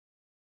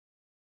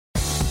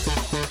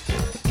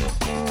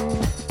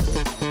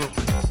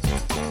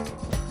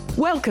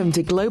Welcome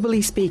to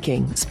Globally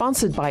Speaking,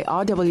 sponsored by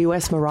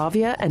RWS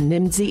Moravia and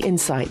Nimdzi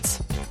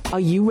Insights. Are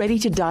you ready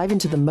to dive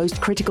into the most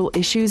critical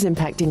issues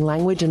impacting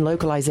language and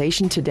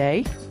localization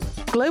today?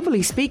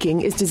 Globally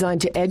Speaking is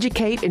designed to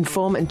educate,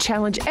 inform, and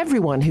challenge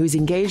everyone who is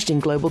engaged in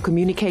global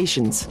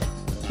communications.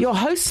 Your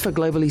hosts for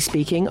Globally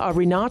Speaking are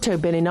Renato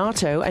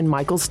Beninato and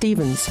Michael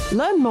Stevens.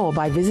 Learn more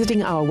by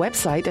visiting our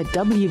website at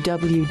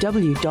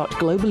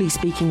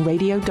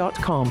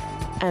www.globallyspeakingradio.com.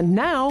 And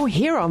now,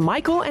 here are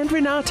Michael and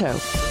Renato.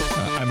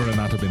 I'm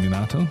Renato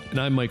Beninato. And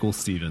I'm Michael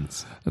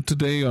Stevens.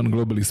 Today on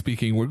Globally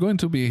Speaking, we're going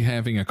to be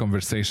having a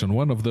conversation,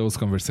 one of those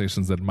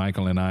conversations that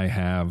Michael and I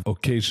have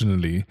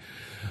occasionally,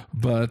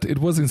 but it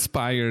was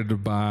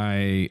inspired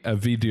by a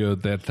video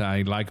that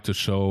I like to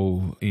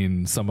show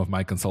in some of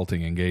my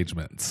consulting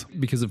engagements.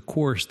 Because, of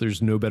course,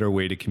 there's no better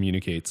way to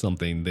communicate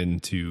something than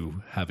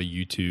to have a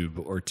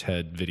YouTube or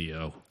TED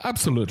video.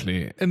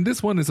 Absolutely. And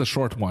this one is a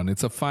short one.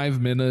 It's a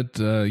 5-minute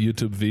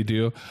YouTube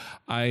video.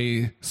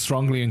 I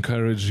strongly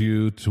encourage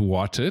you to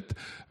watch it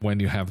when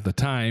you have the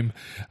time.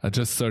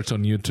 Just search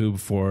on YouTube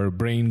for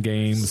brain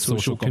games.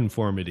 Social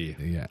conformity.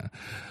 Yeah.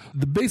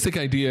 The basic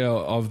idea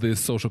of this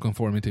social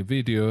conformity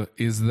video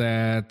is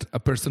that a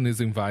person is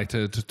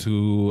invited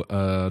to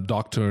a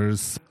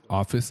doctor's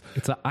office.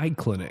 It's an eye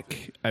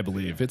clinic, I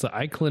believe. It's an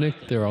eye clinic.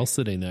 They're all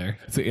sitting there.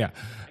 So, yeah,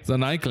 it's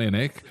an eye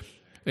clinic.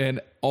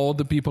 And all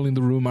the people in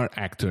the room are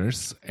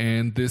actors.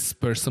 And this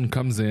person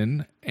comes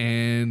in,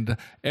 and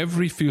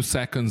every few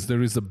seconds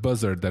there is a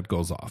buzzer that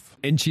goes off.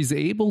 And she's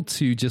able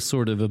to just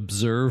sort of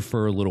observe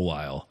for a little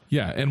while.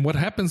 Yeah, and what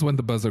happens when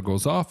the buzzer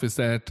goes off is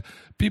that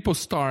people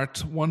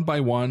start one by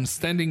one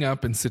standing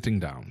up and sitting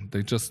down.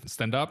 They just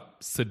stand up,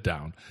 sit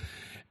down.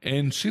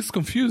 And she's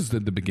confused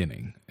at the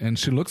beginning. And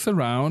she looks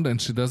around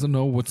and she doesn't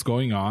know what's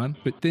going on.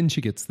 But then she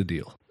gets the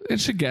deal.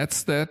 And she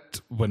gets that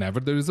whenever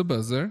there is a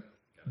buzzer,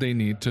 they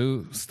need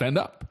to stand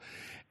up.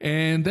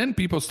 And then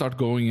people start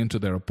going into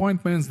their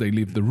appointments. They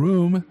leave the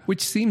room.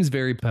 Which seems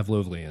very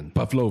Pavlovian.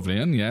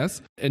 Pavlovian,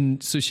 yes.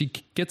 And so she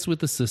gets with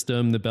the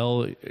system. The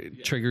bell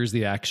triggers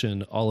the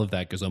action. All of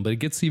that goes on. But it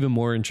gets even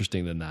more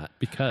interesting than that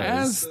because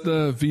as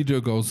the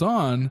video goes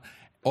on,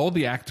 all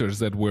the actors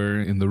that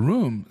were in the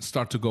room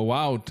start to go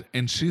out,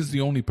 and she's the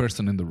only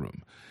person in the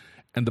room.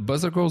 And the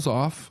buzzer goes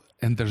off,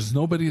 and there's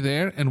nobody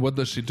there. And what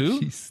does she do?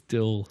 She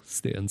still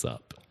stands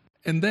up.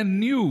 And then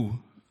new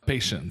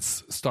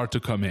patients start to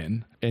come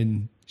in.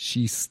 And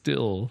she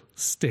still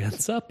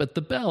stands up at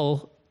the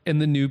bell, and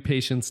the new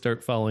patients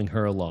start following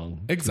her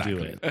along.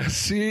 Exactly.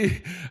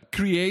 She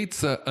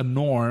creates a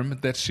norm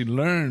that she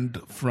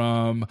learned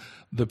from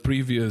the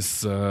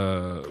previous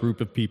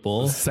group of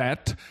people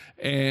set,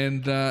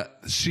 and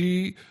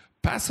she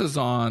passes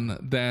on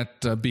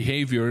that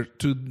behavior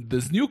to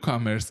these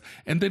newcomers,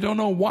 and they don't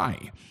know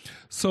why.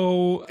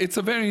 So it's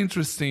a very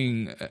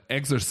interesting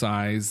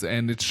exercise,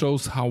 and it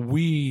shows how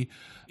we,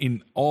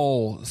 in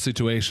all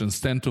situations,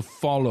 tend to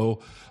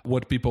follow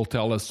what people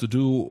tell us to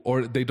do,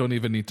 or they don't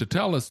even need to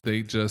tell us.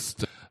 They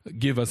just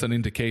give us an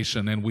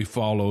indication and we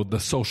follow the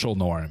social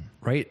norm.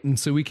 Right. And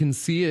so we can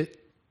see it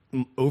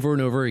over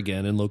and over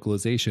again in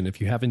localization. If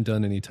you haven't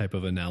done any type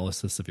of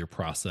analysis of your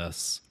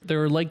process,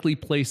 there are likely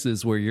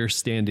places where you're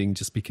standing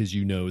just because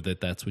you know that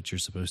that's what you're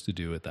supposed to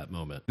do at that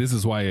moment. This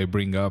is why I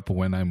bring up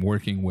when I'm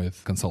working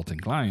with consulting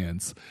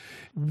clients,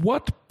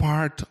 what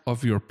part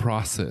of your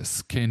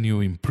process can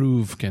you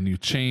improve? Can you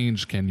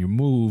change? Can you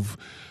move?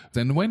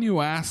 And when you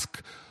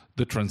ask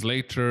the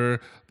translator,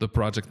 the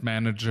project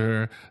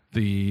manager,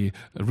 the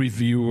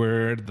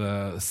reviewer,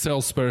 the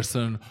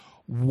salesperson,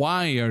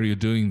 why are you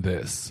doing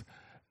this?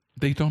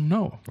 They don't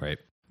know. Right.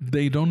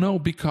 They don't know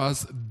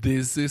because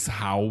this is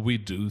how we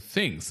do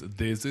things.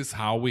 This is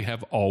how we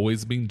have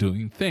always been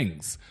doing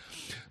things.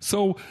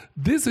 So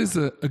this is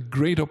a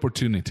great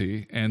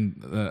opportunity.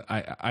 And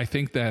I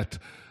think that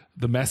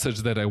the message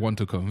that I want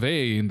to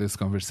convey in this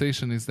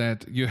conversation is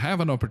that you have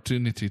an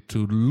opportunity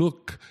to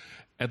look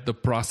at the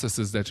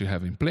processes that you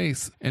have in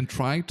place and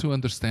try to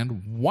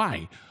understand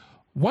why.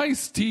 Why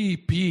is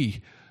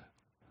TEP,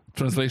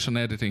 translation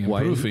editing and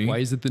proofing? Why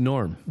is it the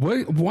norm?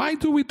 Why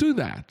do we do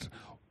that?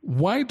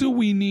 Why do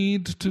we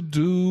need to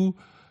do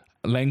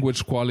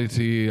language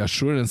quality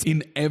assurance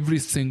in every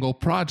single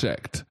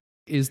project?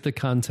 Is the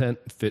content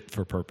fit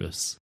for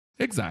purpose?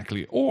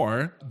 Exactly.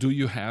 Or do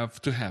you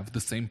have to have the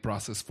same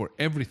process for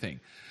everything?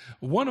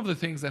 One of the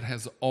things that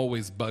has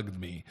always bugged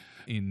me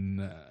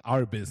in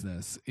our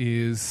business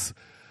is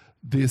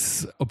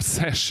this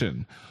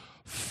obsession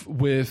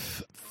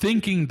with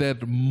thinking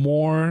that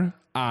more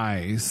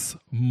eyes,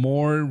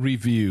 more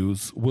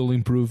reviews will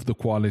improve the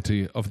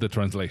quality of the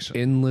translation.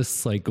 Endless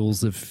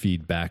cycles of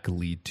feedback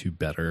lead to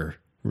better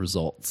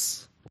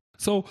results.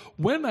 So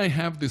when I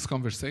have these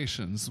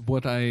conversations,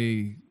 what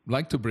I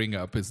like to bring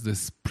up is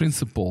this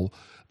principle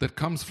that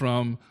comes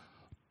from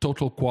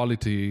total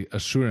quality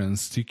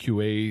assurance,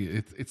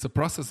 TQA. It's a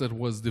process that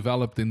was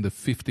developed in the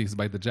 50s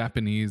by the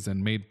Japanese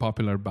and made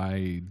popular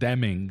by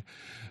Deming.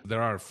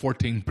 There are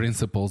 14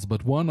 principles,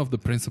 but one of the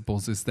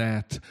principles is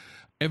that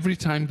every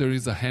time there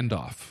is a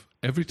handoff,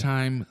 every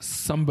time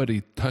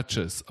somebody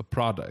touches a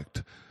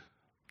product,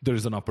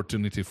 there's an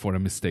opportunity for a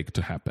mistake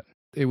to happen.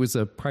 It was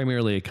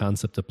primarily a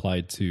concept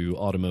applied to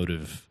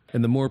automotive.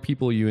 And the more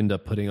people you end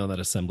up putting on that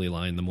assembly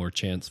line, the more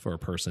chance for a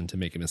person to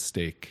make a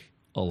mistake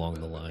along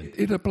the line.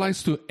 It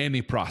applies to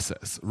any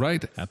process,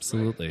 right?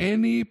 Absolutely.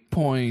 Any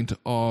point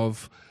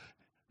of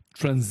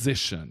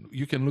transition.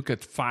 You can look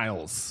at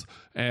files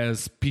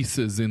as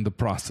pieces in the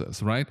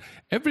process, right?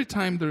 Every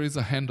time there is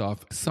a handoff,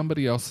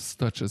 somebody else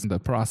touches the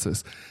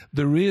process,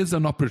 there is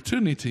an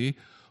opportunity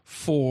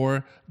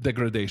for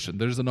degradation.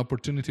 There's an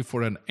opportunity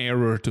for an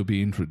error to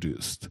be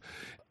introduced.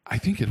 I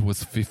think it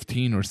was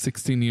 15 or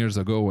 16 years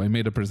ago, I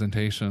made a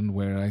presentation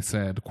where I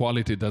said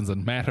quality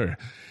doesn't matter.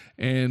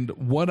 And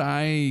what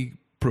I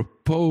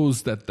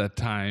proposed at that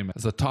time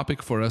as a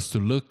topic for us to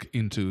look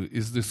into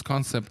is this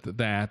concept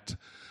that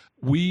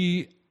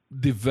we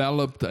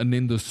developed an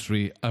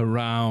industry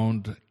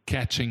around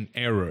catching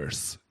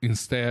errors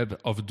instead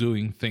of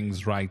doing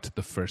things right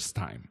the first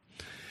time.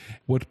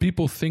 What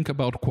people think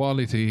about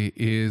quality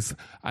is,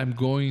 I'm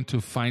going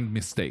to find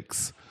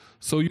mistakes.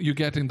 So you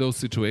get in those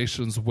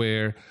situations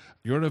where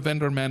you're a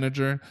vendor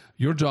manager,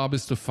 your job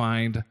is to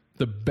find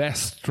the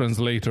best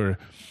translator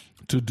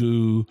to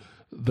do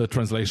the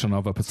translation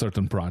of a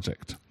certain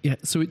project. Yeah,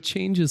 so it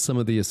changes some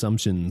of the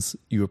assumptions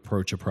you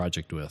approach a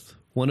project with.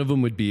 One of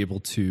them would be able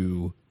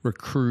to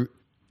recruit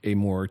a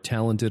more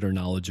talented or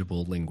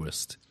knowledgeable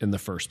linguist in the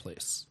first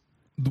place.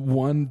 The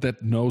one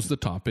that knows the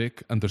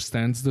topic,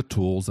 understands the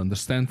tools,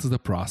 understands the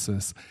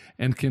process,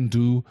 and can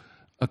do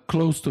a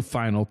close to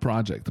final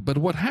project. But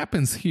what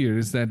happens here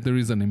is that there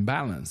is an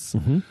imbalance.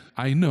 Mm-hmm.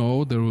 I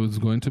know there was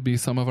going to be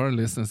some of our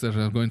listeners that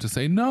are going to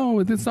say, no,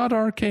 it's not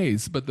our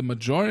case. But the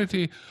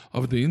majority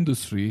of the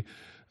industry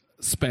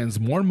spends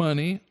more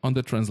money on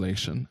the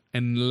translation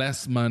and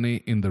less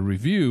money in the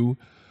review,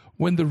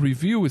 when the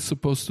review is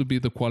supposed to be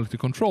the quality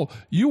control.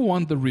 You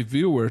want the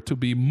reviewer to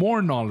be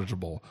more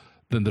knowledgeable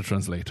than the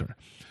translator.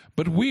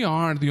 But we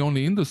are the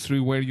only industry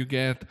where you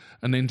get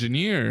an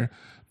engineer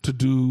to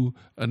do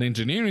an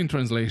engineering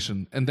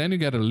translation, and then you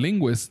get a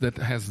linguist that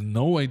has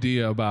no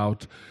idea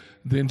about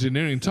the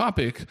engineering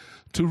topic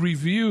to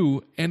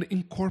review and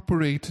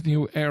incorporate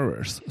new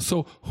errors.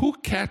 So who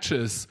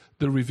catches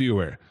the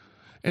reviewer?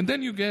 And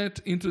then you get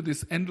into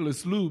this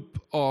endless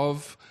loop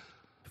of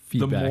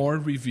feedback. The more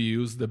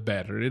reviews, the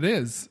better it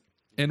is.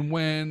 And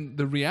when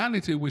the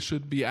reality, we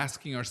should be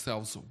asking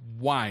ourselves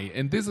why.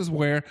 And this is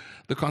where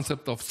the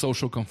concept of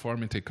social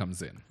conformity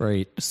comes in.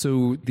 Right.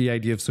 So the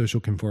idea of social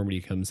conformity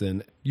comes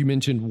in. You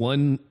mentioned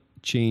one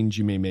change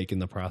you may make in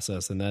the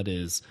process, and that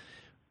is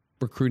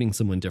recruiting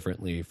someone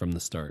differently from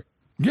the start.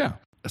 Yeah.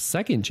 A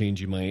second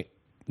change you might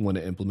want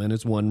to implement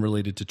is one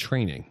related to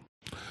training.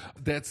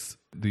 That's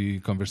the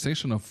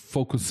conversation of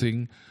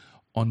focusing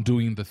on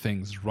doing the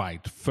things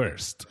right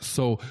first.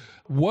 So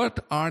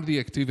what are the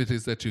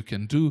activities that you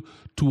can do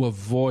to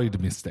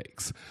avoid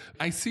mistakes?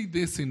 I see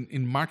this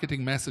in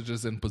marketing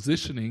messages and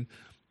positioning.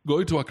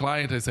 Go to a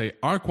client and say,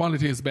 our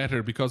quality is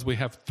better because we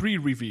have 3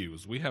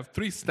 reviews, we have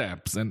 3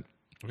 steps, and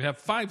we have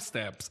 5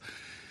 steps.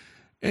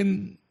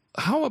 And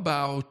how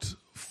about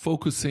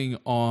focusing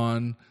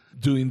on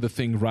doing the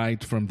thing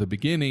right from the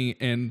beginning?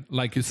 And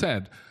like you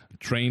said,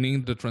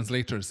 training the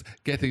translators,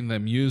 getting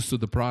them used to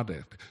the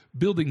product,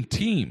 building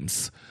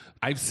teams.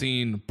 I've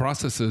seen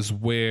processes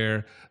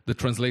where the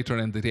translator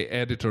and the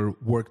editor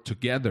work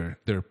together,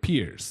 they're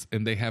peers,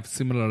 and they have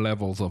similar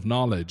levels of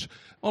knowledge.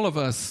 All of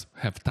us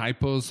have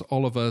typos,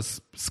 all of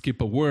us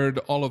skip a word,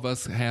 all of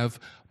us have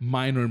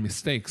minor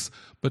mistakes.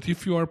 But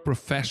if you are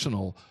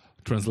professional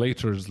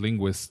translators,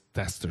 linguists,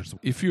 testers,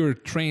 if you're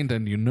trained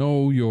and you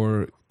know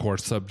your core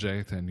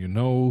subject and you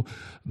know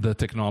the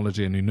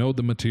technology and you know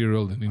the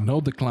material and you know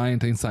the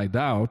client inside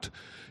out,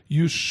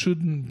 you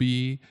shouldn't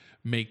be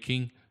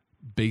making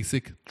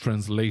basic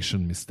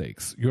translation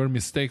mistakes. Your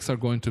mistakes are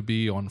going to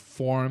be on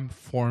form,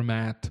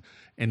 format,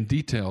 and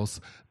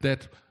details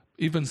that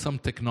even some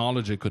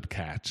technology could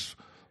catch,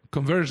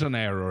 conversion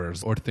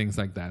errors or things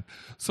like that.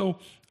 So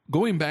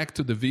going back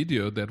to the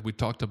video that we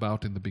talked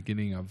about in the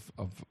beginning of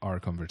our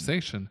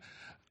conversation,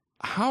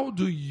 how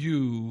do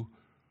you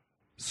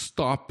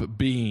stop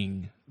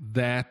being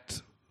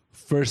that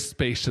first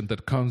patient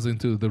that comes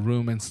into the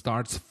room and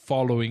starts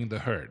following the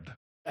herd?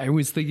 I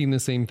was thinking the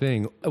same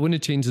thing. I want to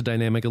change the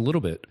dynamic a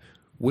little bit.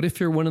 What if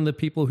you're one of the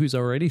people who's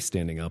already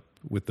standing up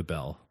with the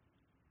bell?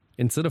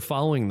 Instead of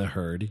following the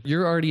herd,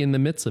 you're already in the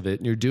midst of it,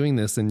 and you're doing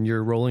this, and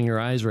you're rolling your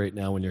eyes right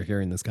now when you're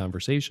hearing this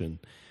conversation.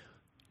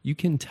 You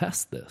can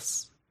test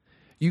this.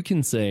 You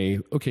can say,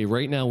 okay,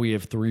 right now we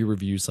have 3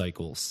 review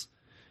cycles.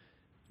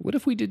 What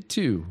if we did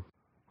 2?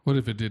 What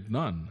if it did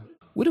none?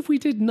 What if we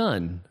did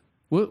none?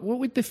 What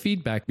would the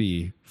feedback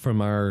be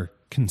from our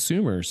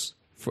consumers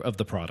of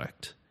the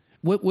product?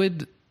 What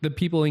would the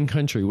people in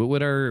country, what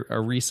would our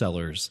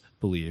resellers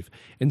believe?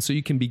 And so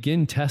you can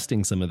begin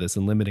testing some of this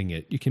and limiting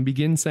it. You can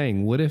begin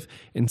saying, what if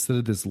instead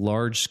of this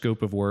large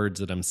scope of words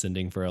that I'm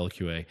sending for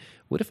LQA,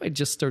 what if I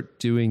just start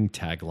doing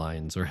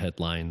taglines or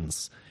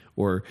headlines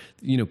or,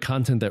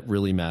 content that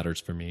really matters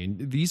for me.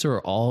 These are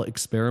all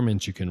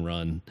experiments you can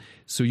run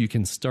so you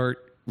can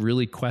start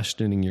really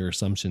questioning your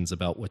assumptions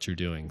about what you're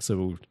doing.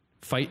 So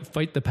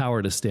fight the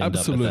power to stand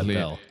up at that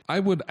bell. I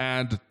would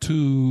add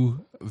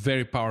two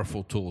very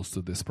powerful tools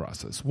to this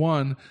process.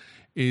 One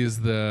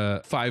is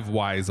the 5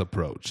 whys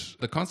approach.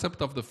 The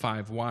concept of the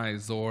 5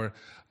 whys, or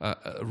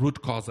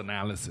root cause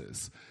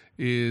analysis,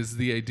 is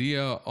the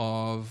idea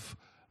of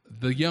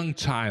the young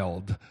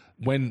child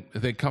when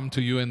they come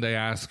to you and they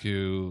ask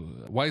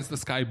you, why is the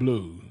sky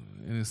blue?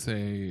 And you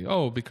say,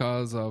 oh,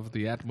 because of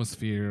the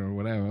atmosphere or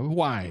whatever.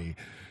 Why?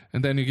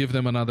 And then you give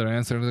them another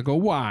answer and they go,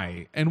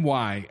 why? And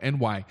why?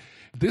 And why?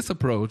 This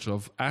approach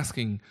of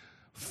asking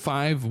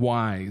 5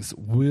 whys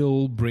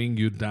will bring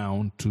you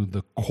down to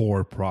the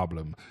core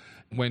problem.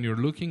 When you're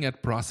looking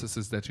at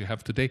processes that you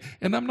have today,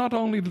 and I'm not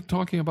only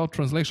talking about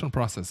translation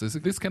processes,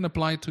 this can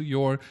apply to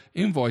your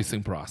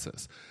invoicing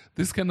process.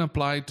 This can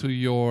apply to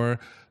your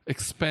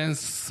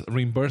expense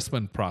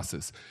reimbursement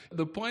process.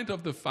 The point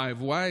of the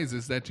 5 whys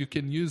is that you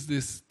can use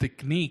this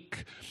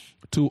technique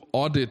to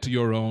audit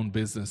your own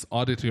business,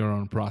 audit your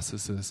own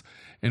processes,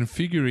 and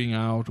figuring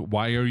out,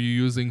 why are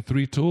you using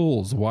 3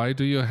 tools? Why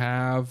do you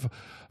have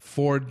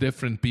 4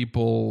 different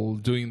people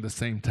doing the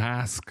same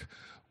task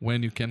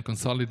when you can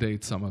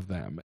consolidate some of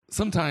them?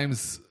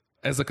 Sometimes,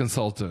 as a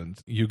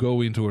consultant, you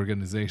go into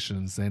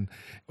organizations, and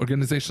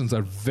organizations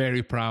are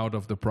very proud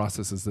of the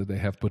processes that they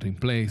have put in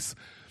place.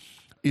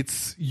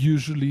 It's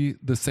usually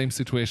the same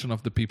situation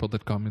of the people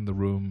that come in the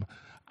room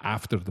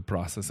after the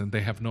process, and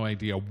they have no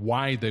idea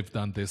why they've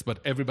done this, but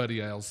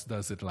everybody else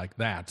does it like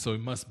that, so it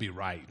must be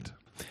right.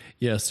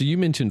 Yeah, so you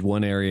mentioned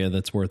one area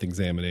that's worth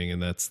examining,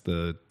 and that's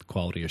the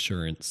quality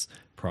assurance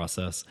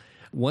process.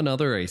 One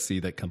other I see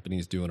that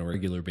companies do on a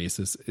regular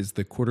basis is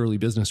the quarterly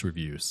business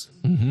reviews.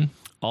 Mm-hmm.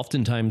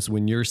 Oftentimes,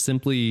 when you're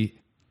simply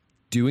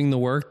doing the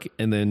work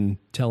and then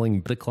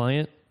telling the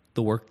client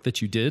the work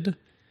that you did,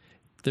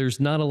 there's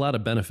not a lot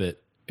of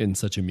benefit in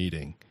such a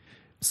meeting.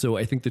 So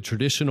I think the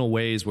traditional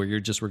ways where you're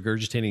just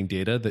regurgitating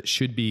data that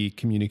should be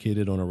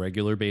communicated on a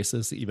regular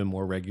basis, even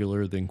more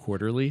regular than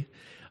quarterly,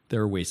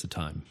 they're a waste of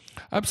time.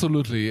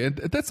 Absolutely. And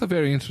that's a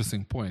very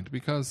interesting point,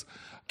 because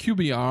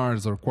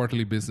QBRs, or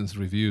quarterly business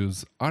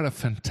reviews, are a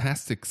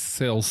fantastic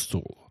sales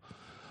tool.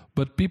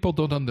 But people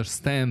don't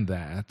understand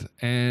that.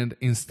 And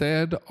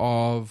instead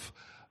of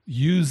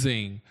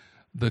using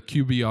the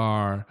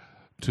QBR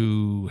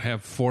to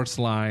have 4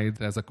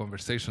 slides as a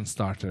conversation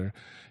starter,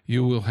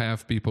 you will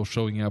have people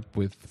showing up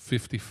with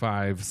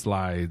 55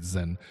 slides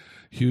and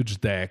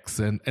huge decks,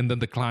 and then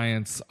the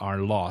clients are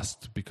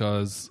lost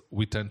because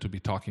we tend to be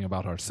talking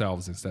about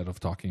ourselves instead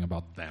of talking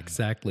about them.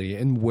 Exactly,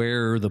 and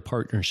where the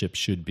partnership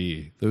should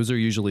be. Those are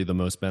usually the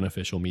most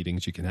beneficial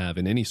meetings you can have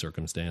in any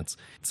circumstance.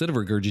 Instead of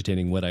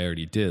regurgitating what I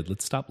already did,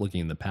 let's stop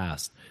looking in the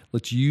past.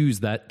 Let's use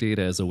that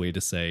data as a way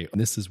to say,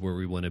 this is where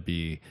we want to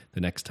be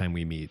the next time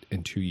we meet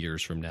in 2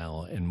 years from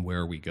now, and where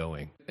are we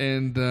going?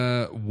 And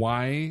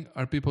why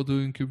are people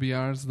doing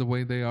QBRs the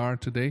way they are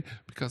today?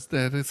 Because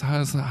that is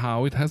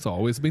how it has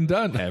always been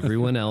done.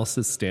 Everyone else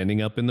is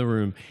standing up in the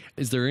room.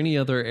 Is there any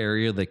other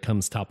area that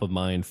comes top of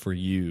mind for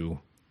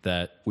you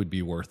that would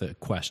be worth a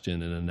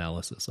question and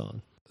analysis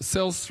on?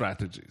 Sales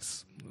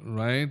strategies,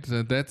 right?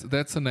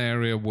 That's an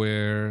area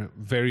where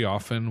very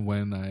often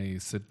when I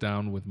sit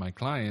down with my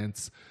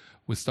clients,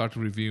 we start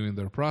reviewing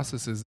their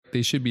processes.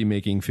 They should be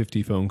making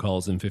 50 phone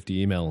calls and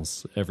 50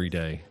 emails every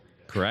day.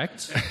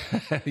 Correct?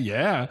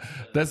 Yeah,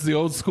 that's the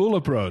old school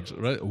approach,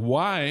 right?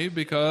 Why?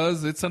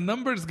 Because it's a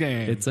numbers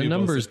game. It's a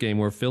numbers game.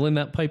 We're filling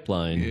that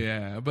pipeline.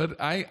 Yeah, but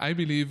I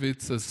believe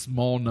it's a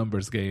small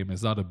numbers game.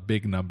 It's not a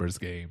big numbers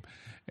game.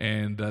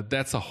 And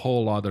that's a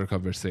whole other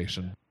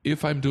conversation.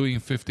 If I'm doing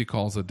 50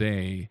 calls a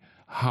day,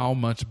 how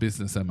much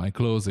business am I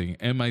closing?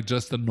 Am I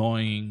just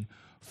annoying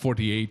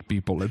 48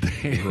 people a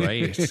day?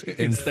 Right.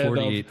 And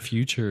 48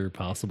 future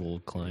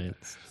possible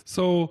clients.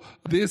 So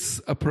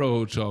this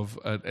approach of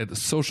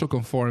social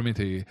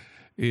conformity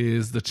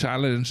is the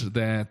challenge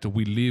that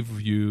we leave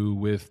you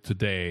with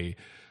today.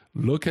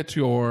 Look at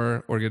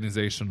your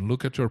organization.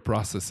 Look at your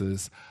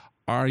processes.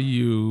 Are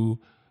you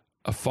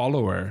a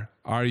follower?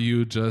 Are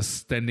you just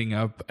standing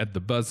up at the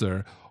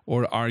buzzer?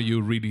 Or are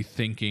you really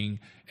thinking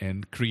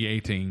and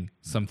creating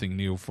something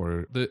new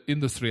for the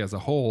industry as a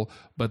whole,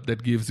 but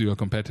that gives you a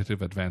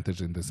competitive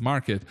advantage in this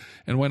market?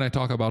 And when I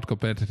talk about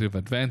competitive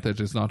advantage,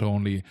 it's not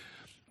only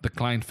the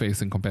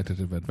client-facing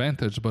competitive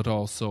advantage, but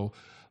also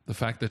the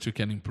fact that you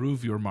can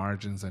improve your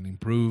margins and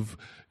improve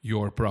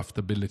your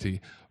profitability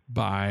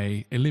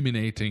by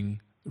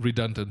eliminating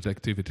redundant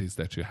activities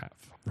that you have.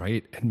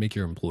 Right, and make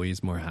your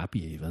employees more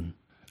happy even.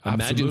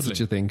 Absolutely. Imagine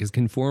such a thing, because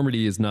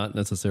conformity is not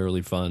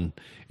necessarily fun.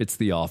 It's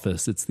the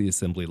office. It's the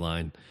assembly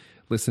line.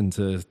 Listen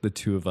to the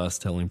two of us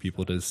telling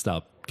people to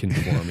stop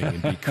conforming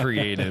and be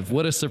creative.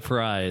 What a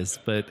surprise.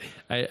 But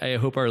I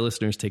hope our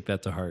listeners take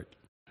that to heart.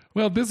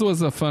 Well, this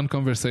was a fun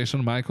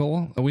conversation,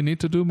 Michael. We need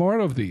to do more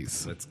of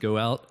these. Let's go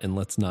out and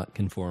let's not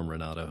conform,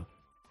 Renato.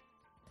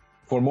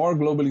 For more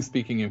globally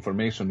speaking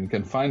information, you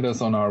can find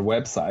us on our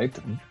website,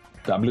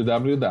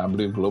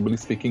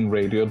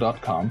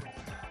 www.globallyspeakingradio.com,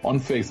 on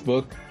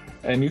Facebook,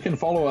 and you can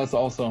follow us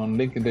also on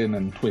LinkedIn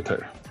and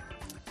Twitter.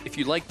 If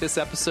you like this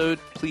episode,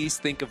 please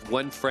think of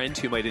one friend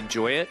who might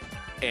enjoy it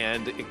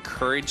and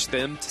encourage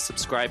them to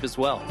subscribe as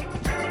well.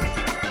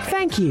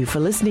 Thank you for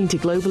listening to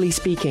Globally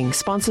Speaking,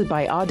 sponsored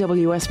by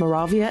RWS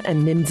Moravia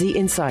and Nimdzi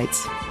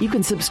Insights. You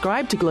can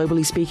subscribe to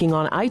Globally Speaking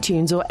on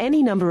iTunes or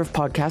any number of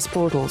podcast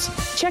portals.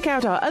 Check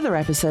out our other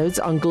episodes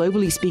on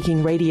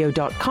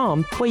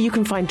globallyspeakingradio.com, where you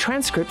can find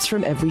transcripts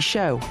from every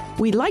show.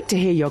 We'd like to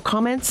hear your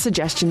comments,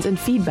 suggestions, and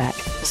feedback.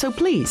 So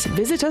please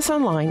visit us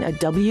online at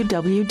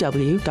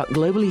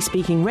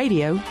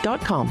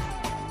www.globallyspeakingradio.com.